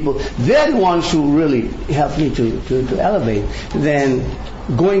these people, they're the ones who really helped me to elevate, then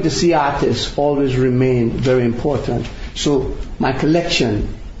going to see artists always remained very important. So my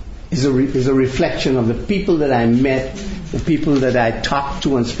collection is a reflection of the people that I met, the people that I talked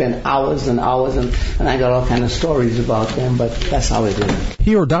to and spent hours and hours, and I got all kind of stories about them, but that's how it is.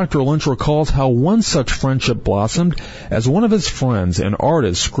 Here, Dr. Lynch recalls how one such friendship blossomed as one of his friends, an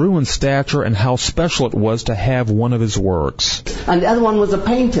artist, grew in stature and how special it was to have one of his works. And the other one was a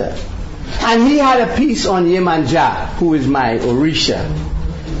painter. And he had a piece on Yemanja, who is my Orisha.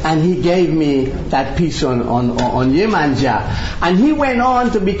 And he gave me that piece on Yemanja. And he went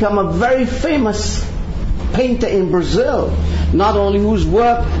on to become a very famous painter in Brazil. Not only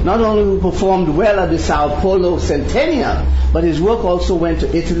who performed well at the Sao Paulo Centennial, but his work also went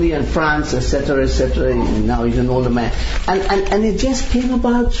to Italy and France, etc., etc. And now he's an older man. And it just came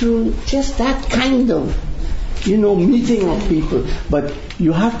about through just that kind of, meeting of people. But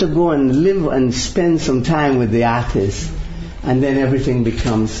you have to go and live and spend some time with the artist, and then everything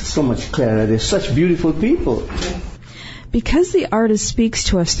becomes so much clearer. They're such beautiful people. Because the artist speaks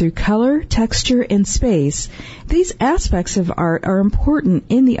to us through color, texture, and space, these aspects of art are important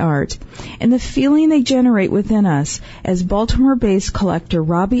in the art and the feeling they generate within us, as Baltimore-based collector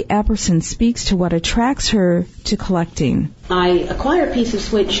Robbie Apperson speaks to what attracts her to collecting. I acquire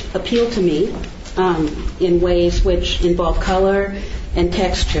pieces which appeal to me in ways which involve color and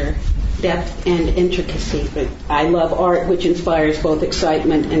texture, depth and intricacy. But I love art which inspires both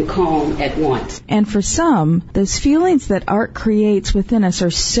excitement and calm at once. And for some, those feelings that art creates within us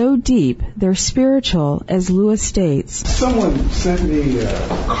are so deep, they're spiritual, as Lewis states. Someone sent me a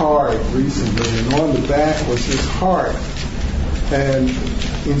card recently, and on the back was this heart. And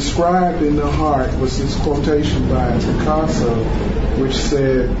inscribed in the heart was this quotation by Picasso, which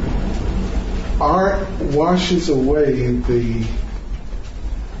said, "Art washes away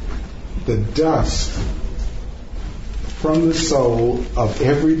the dust from the soul of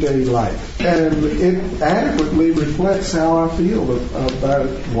everyday life." And it adequately reflects how I feel about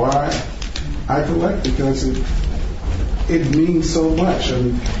why I collect, because it means so much. I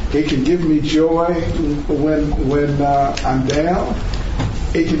mean, it can give me joy when I'm down.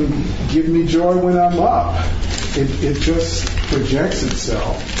 It can give me joy when I'm up. It just projects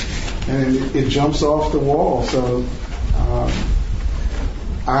itself, and it jumps off the wall. So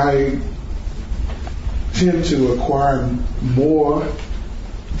I tend to acquire more,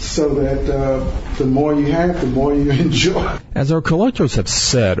 so that the more you have, the more you enjoy. As our collectors have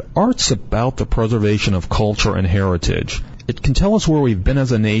said, art's about the preservation of culture and heritage. It can tell us where we've been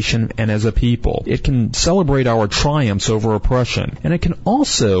as a nation and as a people. It can celebrate our triumphs over oppression. And it can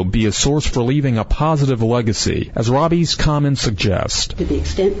also be a source for leaving a positive legacy, as Robbie's comments suggest. To the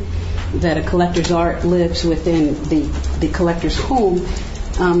extent that a collector's art lives within the collector's home,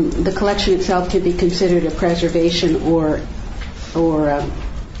 the collection itself can be considered a preservation or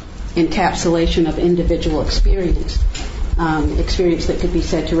encapsulation of individual experience that could be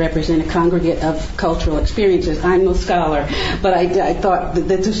said to represent a congregate of cultural experiences. I'm no scholar, but I thought that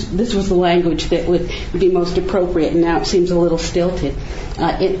this was the language that would be most appropriate, and now it seems a little stilted.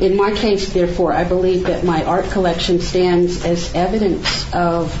 In my case, therefore, I believe that my art collection stands as evidence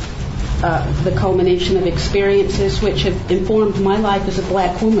of the culmination of experiences which have informed my life as a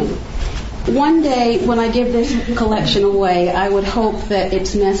black woman. One day, when I give this collection away, I would hope that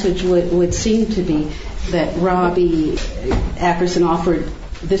its message would seem to be that Robbie Apperson offered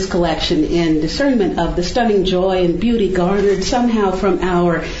this collection in discernment of the stunning joy and beauty garnered somehow from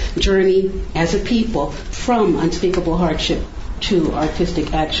our journey as a people from unspeakable hardship to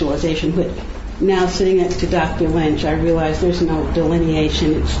artistic actualization. But now, sitting next to Dr. Lynch, I realize there's no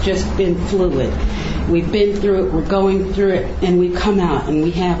delineation. It's just been fluid. We've been through it, we're going through it, and we've come out, and we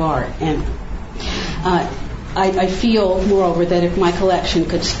have art. And I feel, moreover, that if my collection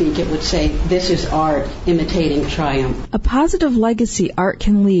could speak, it would say, this is art imitating triumph. A positive legacy art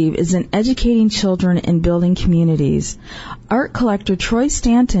can leave is in educating children and building communities. Art collector Troy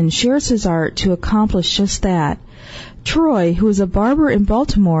Stanton shares his art to accomplish just that. Troy, who is a barber in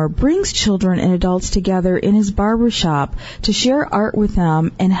Baltimore, brings children and adults together in his barber shop to share art with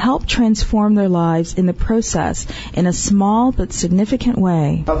them and help transform their lives in the process in a small but significant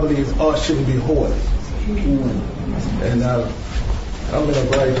way. I believe art shouldn't be hoarded. And I'm in a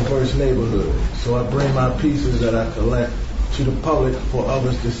very diverse neighborhood, so I bring my pieces that I collect to the public for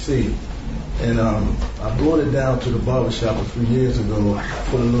others to see. And I brought it down to the barbershop a few years ago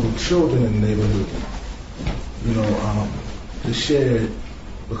for the little children in the neighborhood, to share it,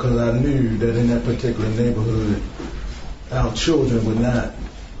 because I knew that in that particular neighborhood, our children would not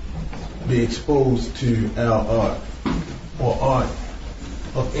be exposed to our art or art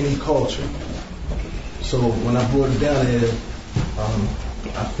of any culture. So when I brought it down there,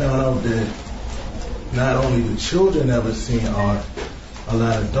 I found out that not only the children never seen art, a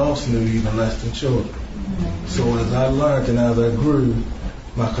lot of adults knew even less than children. So as I learned and as I grew,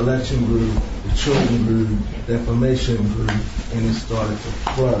 my collection grew, the children grew, the information grew, and it started to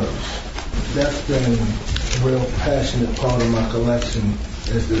flourish. That's been a real passionate part of my collection,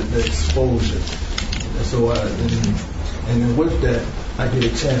 is the exposure. And so and then with that, I get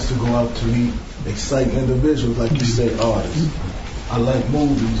a chance to go out to meet exciting individuals, like you say, artists. I like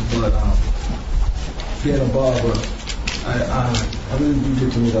movies, but being a barber, I really do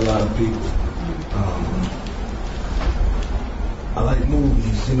get to meet a lot of people. I like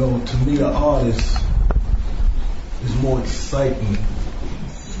movies. To meet an artist is more exciting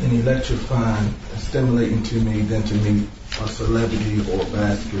and electrifying and stimulating to me than to meet a celebrity or a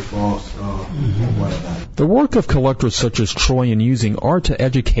basketball star or whatnot. The work of collectors such as Troy in using art to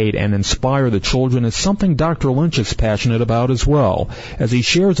educate and inspire the children is something Dr. Lynch is passionate about as well, as he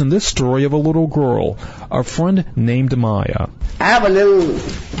shares in this story of a little girl, a friend named Maya. I have a little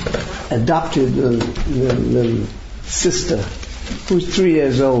adopted little sister who's 3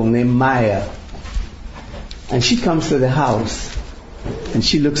 years old named Maya. And she comes to the house and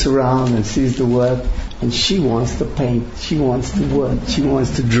she looks around and sees the work, and she wants to paint, she wants to work, she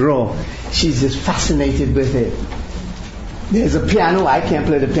wants to draw. She's just fascinated with it. There's a piano. I can't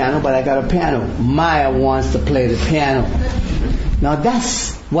play the piano, but I got a piano. Maya wants to play the piano. Now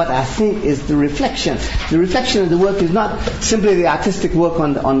that's what I think is the reflection. The reflection of the work is not simply the artistic work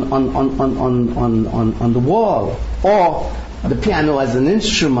on the wall or the piano as an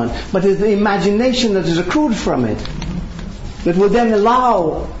instrument, but it's the imagination that is accrued from it that will then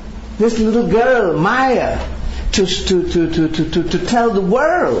allow this little girl, Maya, to tell the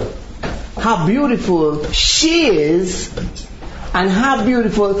world how beautiful she is and how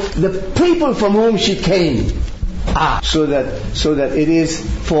beautiful the people from whom she came are. So that it is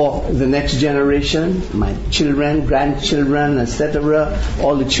for the next generation, my children, grandchildren, etc.,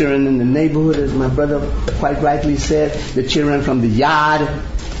 all the children in the neighborhood, as my brother quite rightly said, the children from the yard,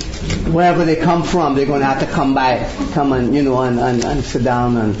 wherever they come from, they're going to have to come and sit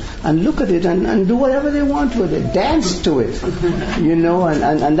down and look at it and do whatever they want with it, dance to it,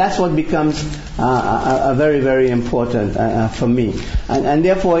 and that's what becomes a very, very important for me. And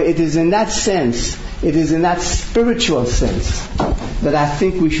therefore, it is in that sense, it is in that spiritual sense that I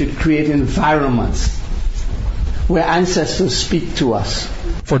think we should create environments where ancestors speak to us.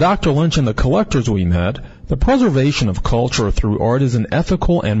 For Dr. Lynch and the collectors we met, the preservation of culture through art is an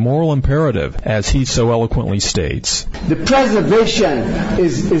ethical and moral imperative, as he so eloquently states. The preservation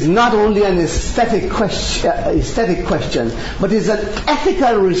is not only an aesthetic question, but is an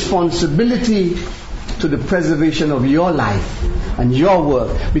ethical responsibility to the preservation of your life and your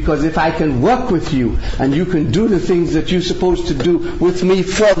work. Because if I can work with you and you can do the things that you're supposed to do with me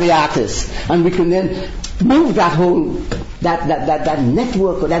for the artist, and we can then move that whole that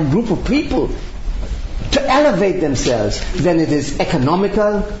network or that group of people to elevate themselves, then it is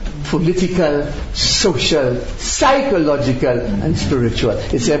economical, political, social, psychological, and spiritual.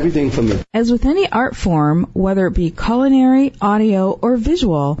 It's everything for me. As with any art form, whether it be culinary, audio, or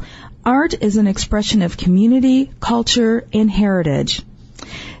visual, art is an expression of community, culture, and heritage.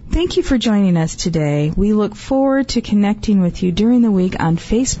 Thank you for joining us today. We look forward to connecting with you during the week on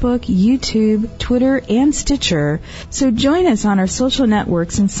Facebook, YouTube, Twitter, and Stitcher. So join us on our social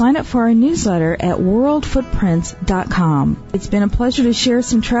networks and sign up for our newsletter at worldfootprints.com. It's been a pleasure to share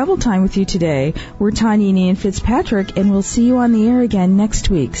some travel time with you today. We're Tanya and Ian Fitzpatrick, and we'll see you on the air again next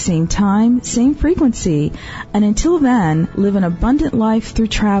week. Same time, same frequency. And until then, live an abundant life through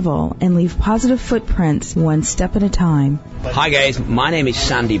travel and leave positive footprints one step at a time. Hi guys, my name is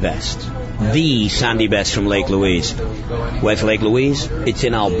Sandy Best, the Sandy Best from Lake Louise. Where's Lake Louise? It's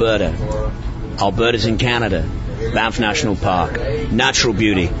in Alberta. Alberta's in Canada. Banff National Park. Natural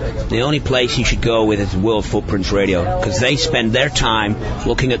beauty. The only place you should go with is World Footprints Radio, because they spend their time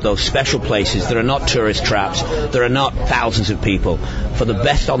looking at those special places that are not tourist traps, that are not thousands of people. For the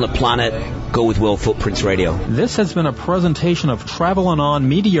best on the planet, go with World Footprints Radio. This has been a presentation of Travelin' On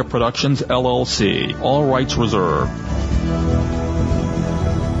Media Productions, LLC. All rights reserved.